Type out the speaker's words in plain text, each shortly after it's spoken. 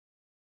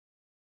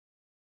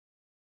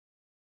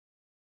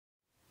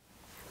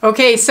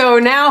Okay, so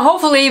now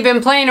hopefully you've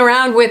been playing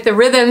around with the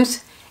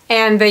rhythms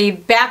and the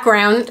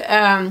background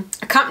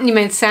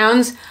accompaniment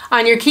sounds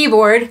on your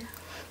keyboard.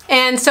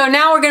 And so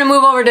now we're going to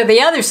move over to the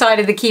other side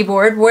of the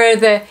keyboard where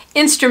the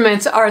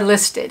instruments are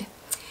listed.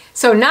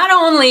 So not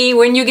only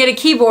when you get a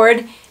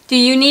keyboard do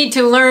you need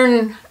to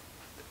learn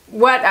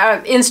what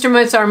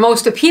instruments are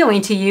most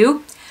appealing to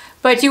you,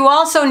 but you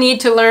also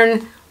need to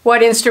learn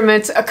what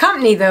instruments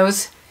accompany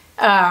those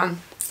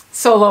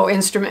solo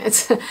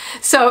instruments.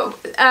 So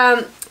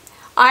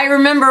I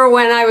remember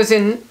when I was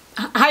in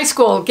high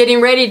school getting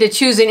ready to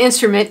choose an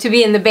instrument to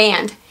be in the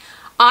band.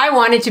 I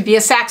wanted to be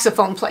a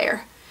saxophone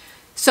player.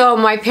 So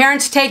my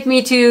parents take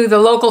me to the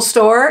local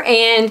store,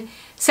 and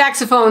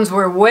saxophones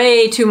were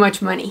way too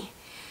much money.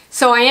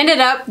 So I ended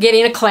up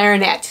getting a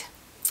clarinet.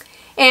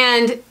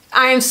 And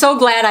I am so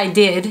glad I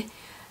did,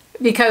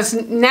 because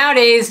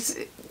nowadays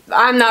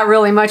I'm not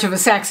really much of a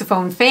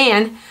saxophone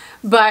fan,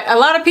 but a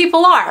lot of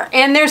people are.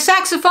 And there's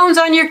saxophones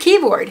on your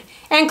keyboard,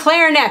 and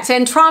clarinets,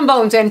 and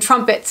trombones, and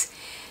trumpets.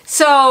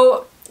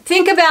 So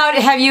think about,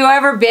 have you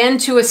ever been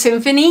to a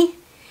symphony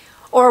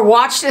or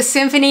watched a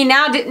symphony?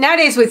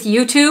 Nowadays with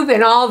YouTube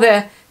and all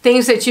the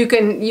things that you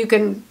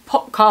can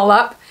call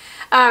up,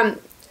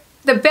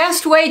 the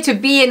best way to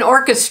be an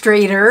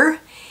orchestrator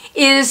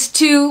is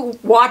to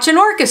watch an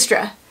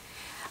orchestra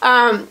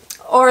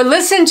or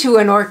listen to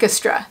an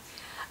orchestra.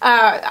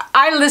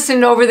 I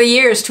listened over the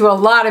years to a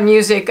lot of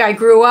music. I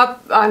grew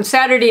up on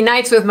Saturday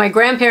nights with my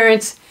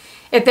grandparents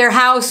at their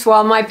house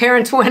while my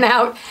parents went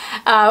out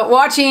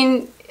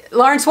watching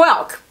Lawrence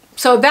Welk.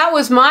 So that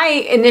was my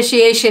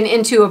initiation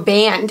into a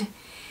band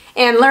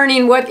and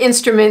learning what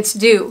instruments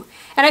do.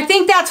 And I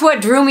think that's what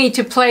drew me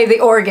to play the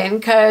organ,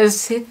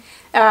 because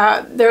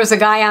there was a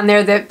guy on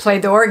there that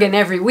played the organ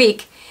every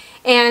week.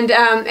 And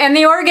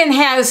the organ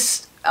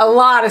has a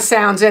lot of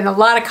sounds and a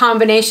lot of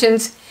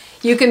combinations.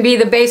 You can be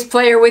the bass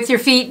player with your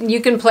feet, and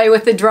you can play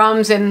with the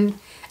drums and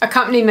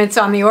accompaniments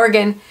on the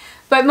organ.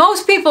 But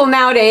most people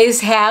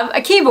nowadays have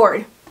a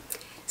keyboard.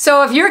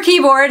 So if your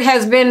keyboard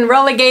has been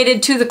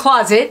relegated to the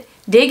closet,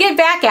 dig it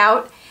back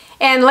out,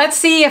 and let's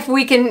see if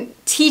we can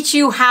teach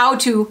you how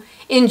to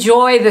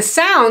enjoy the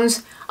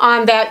sounds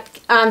on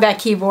that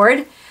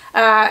keyboard.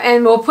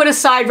 And we'll put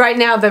aside right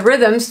now the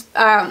rhythms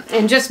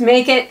and just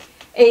make it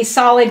a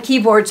solid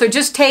keyboard. So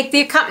just take the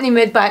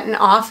accompaniment button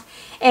off,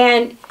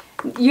 and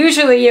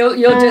usually you'll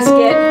just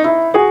get,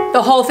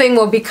 the whole thing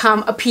will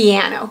become a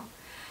piano.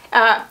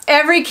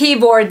 Every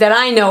keyboard that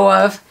I know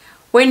of,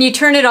 when you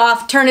turn it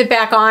off, turn it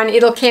back on,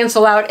 it'll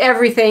cancel out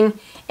everything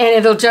and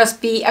it'll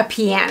just be a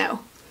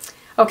piano.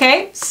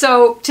 Okay,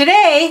 so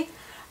today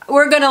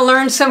we're going to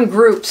learn some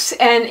groups.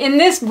 And in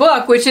this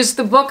book, which is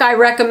the book I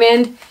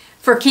recommend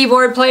for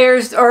keyboard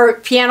players or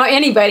piano,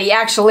 anybody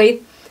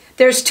actually,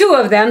 there's two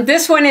of them.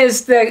 This one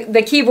is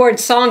the keyboard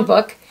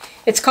songbook.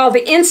 It's called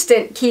the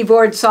Instant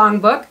Keyboard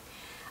Songbook.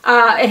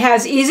 It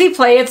has easy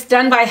play. It's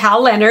done by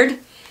Hal Leonard.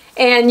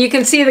 And you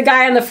can see the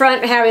guy on the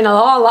front having a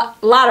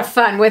lot of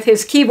fun with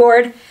his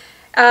keyboard.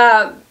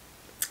 But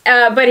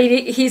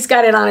he's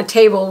got it on a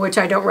table, which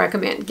I don't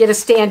recommend. Get a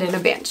stand and a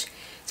bench.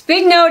 It's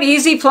big note,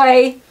 easy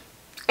play,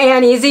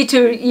 and easy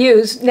to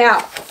use.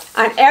 Now,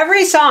 on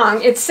every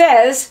song, it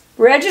says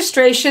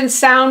Registration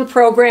Sound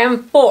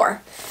Program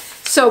 4.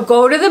 So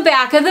go to the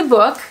back of the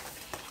book,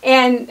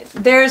 and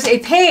there's a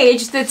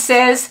page that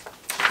says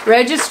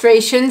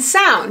Registration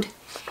Sound.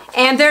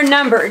 And they're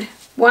numbered,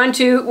 1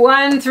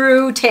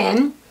 through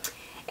 10.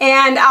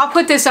 And I'll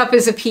put this up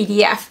as a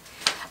PDF.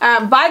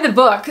 Buy the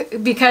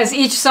book, because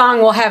each song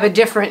will have a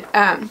different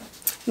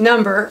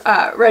number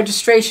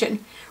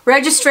registration.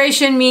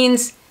 Registration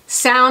means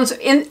sounds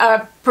in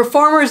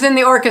performers in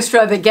the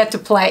orchestra that get to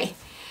play.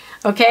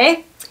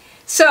 Okay?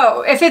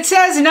 So if it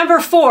says number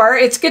 4,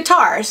 it's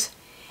guitars.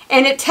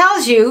 And it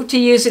tells you to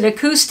use an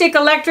acoustic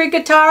electric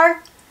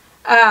guitar,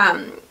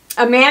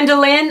 a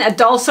mandolin, a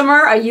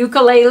dulcimer, a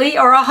ukulele,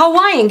 or a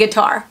Hawaiian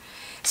guitar.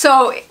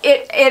 So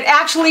it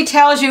actually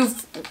tells you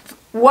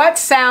what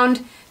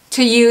sound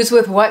to use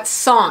with what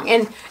song.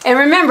 And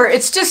remember,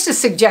 it's just a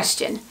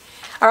suggestion.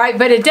 All right,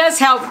 but it does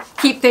help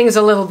keep things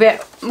a little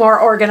bit more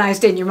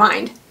organized in your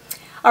mind.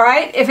 All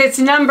right, if it's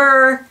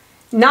number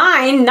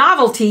 9,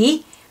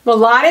 novelty,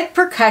 melodic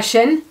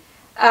percussion,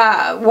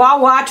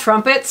 wah-wah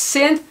trumpet,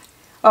 synth,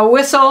 a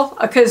whistle,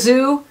 a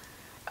kazoo.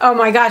 Oh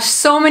my gosh,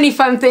 so many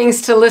fun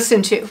things to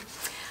listen to.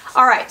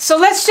 All right, so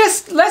let's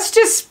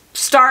just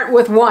start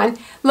with one.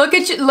 Look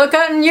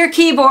on your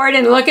keyboard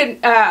and look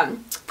at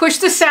push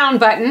the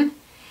sound button,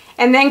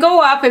 and then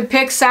go up and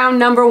pick sound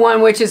number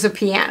 1, which is a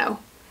piano.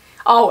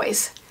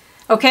 Always.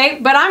 Okay?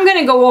 But I'm going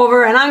to go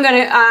over and I'm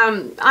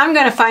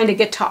going to find a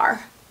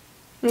guitar.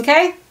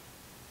 Okay?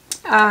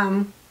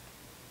 I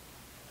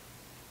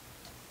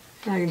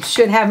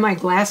should have my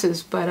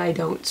glasses, but I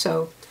don't,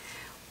 so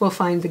we'll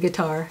find the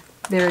guitar.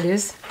 There it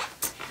is.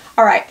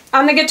 All right.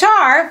 On the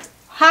guitar,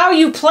 how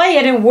you play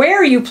it and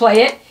where you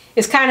play it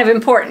is kind of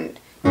important.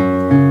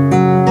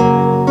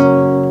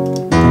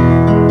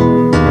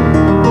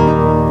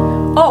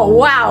 Oh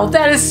wow,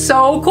 that is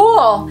so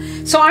cool.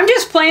 So I'm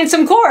just playing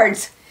some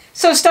chords.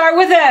 So start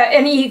with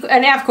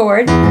an F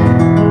chord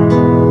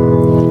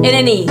and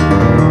an E.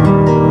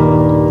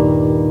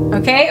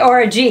 Okay,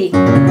 or a G.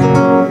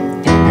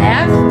 And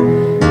F.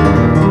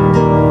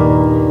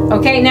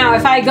 Okay, now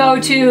if I go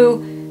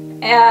to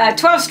a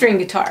 12-string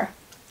guitar.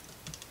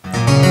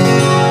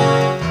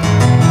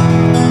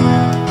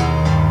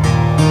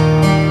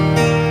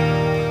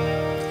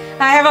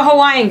 I have a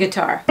Hawaiian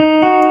guitar.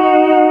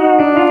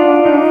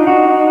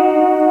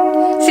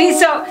 See,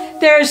 so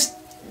there's,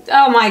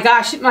 oh my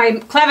gosh, my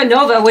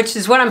Clavinova, which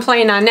is what I'm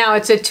playing on now,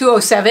 it's a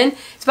 207.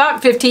 It's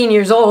about 15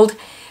 years old.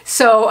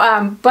 So,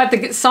 but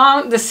the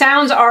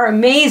sounds are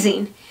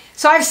amazing.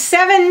 So I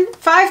have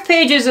 5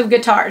 pages of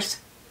guitars,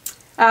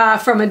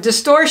 from a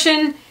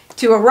distortion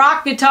to a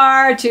rock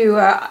guitar to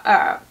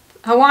a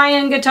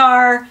Hawaiian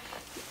guitar,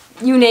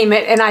 you name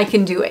it, and I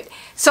can do it.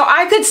 So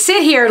I could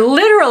sit here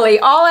literally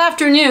all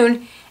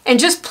afternoon and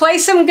just play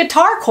some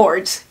guitar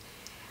chords.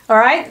 All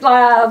right,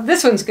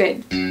 this one's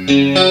good.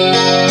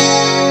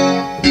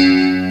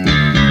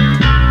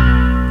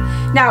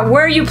 Now,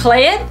 where you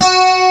play it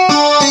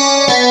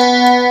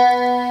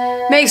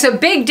makes a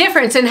big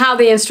difference in how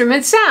the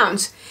instrument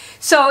sounds.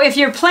 So if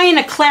you're playing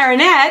a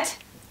clarinet,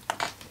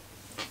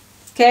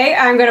 okay,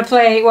 I'm going to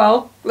play,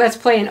 well, let's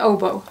play an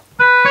oboe.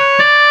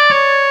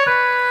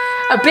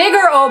 A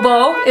bigger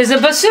oboe is a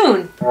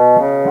bassoon.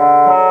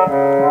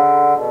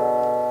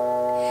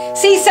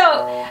 See,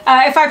 so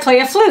if I play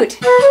a flute,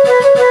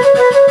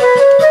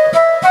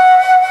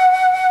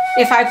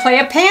 if I play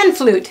a pan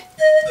flute,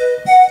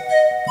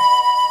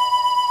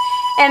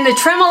 and the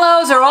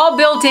tremolos are all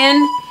built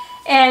in,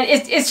 and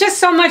it's just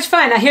so much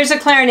fun. Now here's a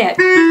clarinet.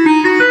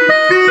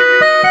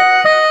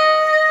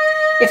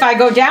 If I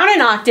go down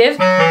an octave,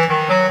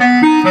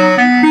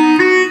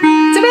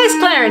 it's a bass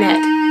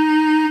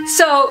clarinet.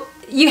 So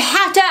you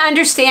have to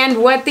understand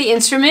what the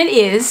instrument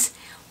is,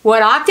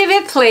 what octave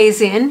it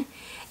plays in,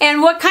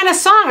 and what kind of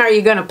song are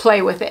you going to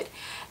play with it.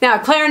 Now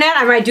clarinet,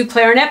 I might do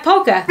clarinet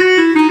polka.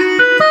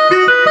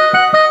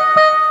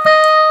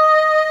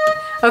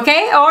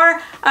 Okay,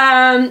 or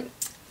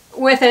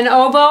with an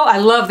oboe, I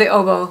love the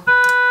oboe.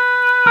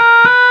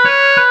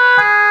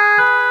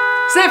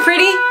 Isn't that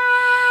pretty?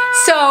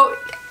 So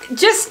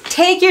just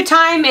take your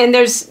time, and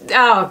there's,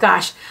 oh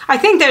gosh, I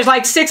think there's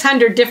like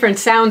 600 different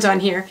sounds on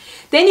here.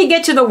 Then you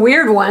get to the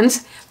weird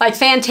ones, like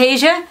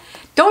Fantasia.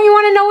 Don't you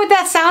want to know what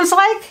that sounds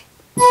like?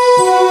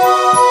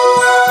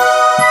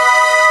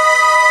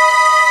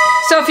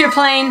 So if you're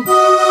playing,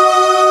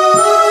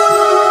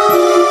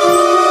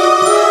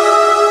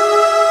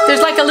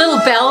 there's like a little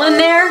bell in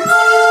there.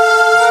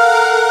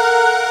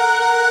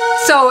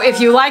 So if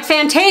you like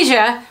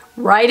Fantasia,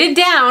 write it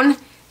down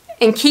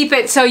and keep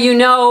it so you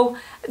know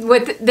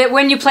that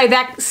when you play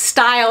that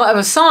style of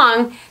a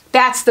song,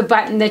 that's the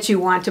button that you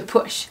want to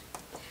push.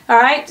 All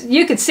right,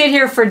 you could sit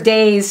here for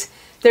days.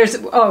 There's,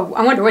 oh,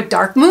 I wonder what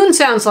Dark Moon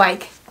sounds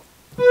like.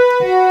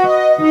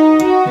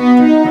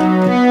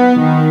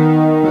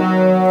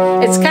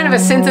 It's kind of a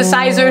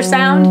synthesizer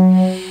sound.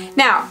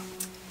 Now,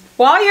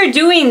 while you're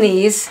doing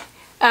these,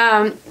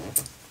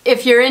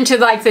 if you're into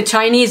like the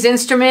Chinese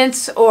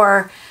instruments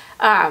or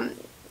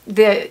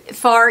the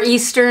Far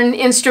Eastern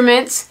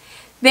instruments,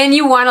 then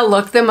you want to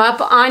look them up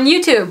on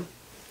YouTube.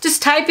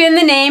 Just type in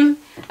the name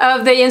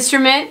of the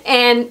instrument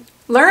and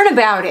learn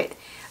about it.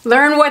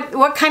 Learn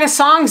what kind of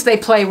songs they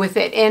play with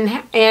it,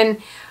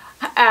 and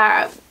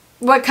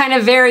what kind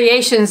of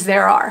variations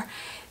there are.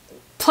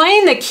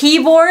 Playing the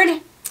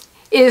keyboard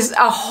is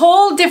a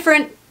whole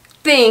different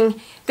thing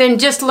than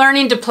just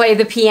learning to play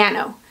the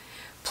piano.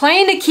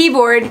 Playing the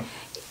keyboard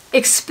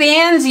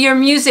expands your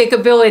music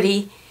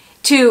ability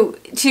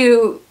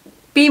to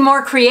be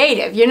more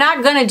creative. You're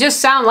not going to just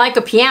sound like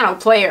a piano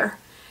player.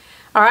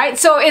 All right,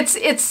 so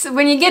it's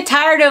when you get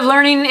tired of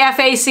learning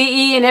FACE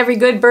and Every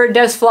Good Bird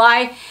Does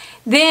Fly,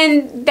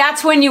 then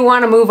that's when you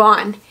want to move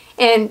on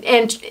and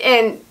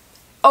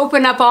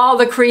open up all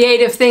the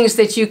creative things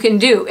that you can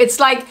do. It's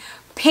like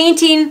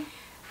painting,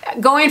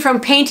 going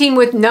from painting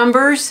with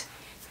numbers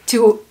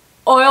to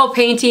oil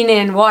painting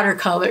and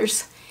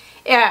watercolors.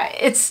 Yeah,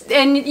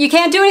 and you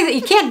can't do anything.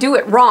 You can't do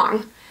it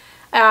wrong.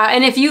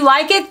 And if you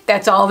like it,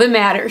 that's all that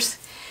matters.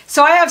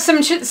 So I have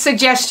some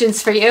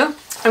suggestions for you.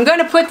 I'm going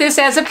to put this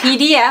as a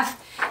PDF,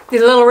 the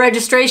little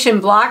registration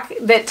block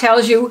that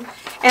tells you,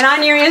 and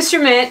on your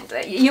instrument,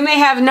 you may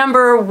have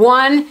number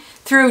 1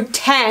 through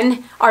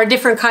 10 are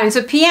different kinds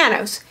of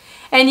pianos.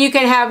 And you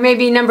can have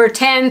maybe number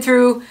 10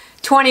 through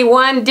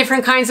 21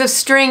 different kinds of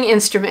string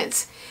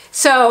instruments.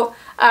 So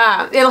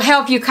it'll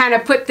help you kind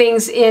of put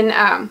things in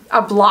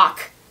a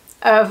block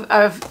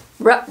of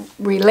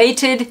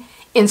related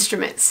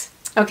instruments.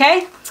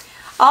 Okay?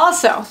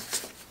 Also,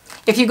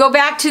 if you go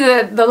back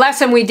to the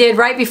lesson we did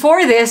right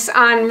before this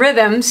on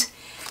rhythms,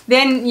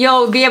 then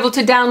you'll be able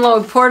to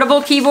download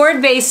Portable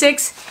Keyboard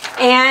Basics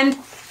and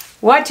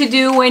what to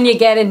do when you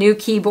get a new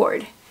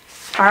keyboard.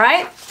 All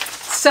right?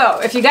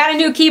 So if you got a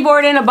new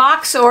keyboard in a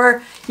box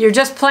or you're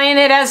just playing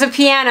it as a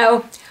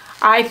piano,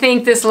 I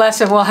think this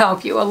lesson will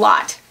help you a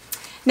lot.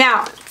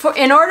 Now,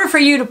 in order for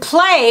you to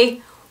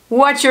play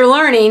what you're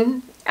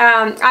learning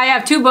I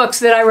have 2 books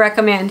that I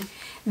recommend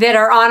that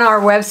are on our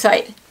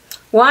website.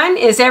 One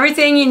is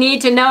Everything You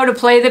Need to Know to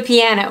Play the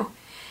Piano.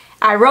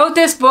 I wrote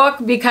this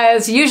book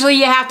because usually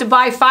you have to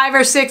buy 5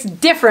 or 6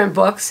 different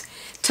books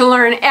to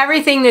learn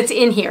everything that's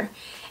in here.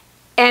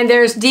 And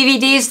there's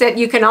DVDs that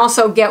you can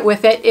also get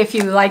with it if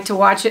you like to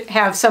watch it,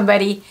 have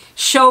somebody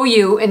show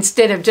you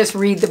instead of just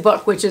read the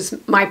book, which is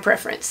my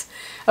preference.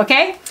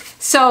 Okay?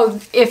 So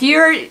if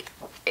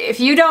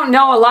you don't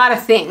know a lot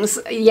of things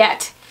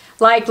yet,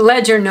 like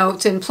ledger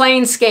notes and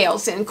playing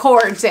scales and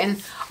chords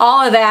and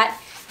all of that,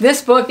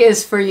 this book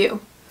is for you.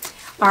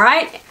 All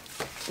right?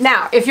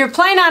 Now, if you're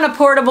playing on a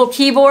portable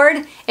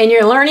keyboard and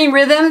you're learning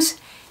rhythms,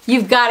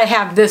 you've got to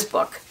have this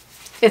book.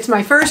 It's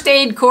my first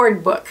aid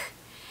chord book.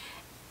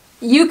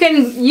 You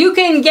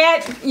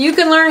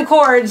can learn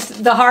chords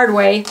the hard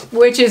way,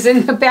 which is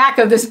in the back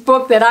of this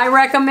book that I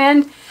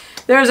recommend.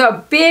 There's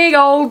a big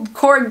old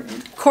chord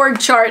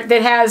chart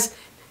that has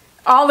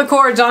all the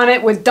chords on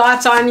it with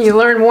dots on. You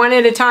learn one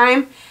at a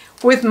time.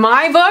 With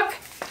my book,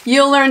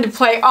 you'll learn to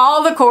play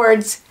all the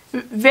chords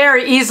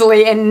very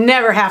easily and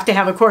never have to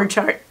have a chord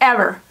chart,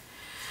 ever.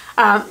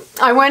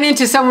 I went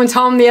into someone's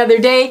home the other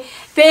day.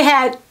 They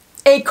had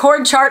a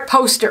chord chart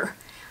poster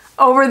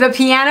over the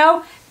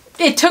piano.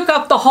 It took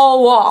up the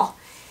whole wall.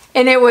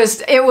 And it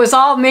was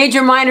all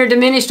major, minor,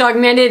 diminished,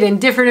 augmented, and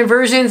different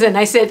versions. And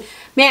I said,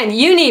 man,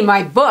 you need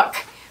my book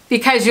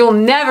because you'll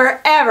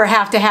never, ever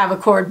have to have a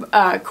chord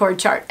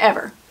chart,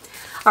 ever.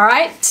 All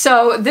right,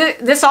 so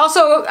this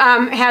also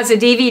has a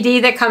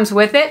DVD that comes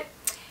with it.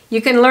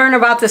 You can learn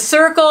about the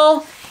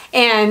circle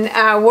and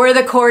where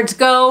the chords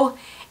go,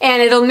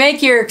 and it'll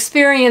make your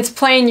experience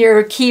playing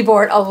your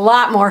keyboard a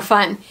lot more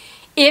fun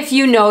if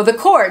you know the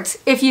chords.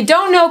 If you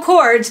don't know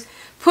chords,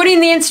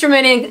 putting the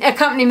instrument in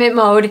accompaniment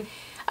mode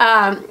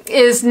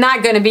is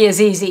not going to be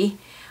as easy.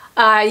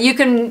 You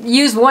can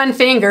use one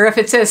finger. If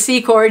it says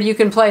C chord, you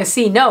can play a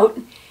C note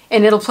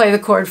and it'll play the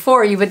chord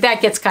for you, but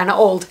that gets kind of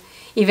old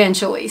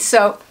eventually.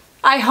 So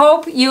I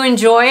hope you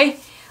enjoy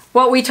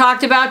what we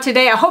talked about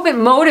today. I hope it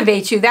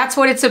motivates you. That's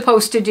what it's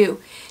supposed to do,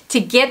 to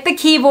get the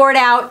keyboard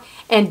out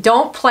and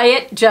don't play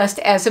it just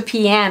as a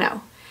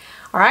piano.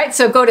 All right,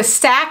 so go to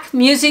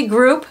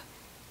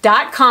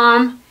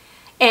stackmusicgroup.com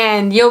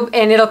and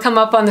it'll come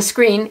up on the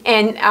screen,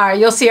 and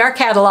you'll see our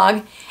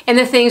catalog and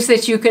the things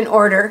that you can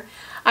order.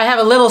 I have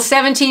a little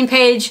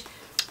 17-page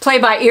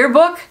play-by-ear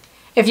book.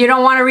 If you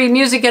don't want to read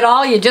music at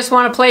all, you just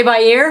want to play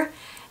by ear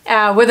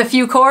with a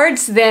few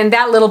chords, then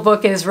that little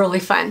book is really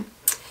fun.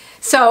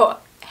 So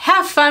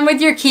have fun with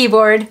your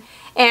keyboard,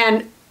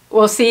 and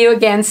we'll see you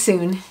again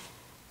soon.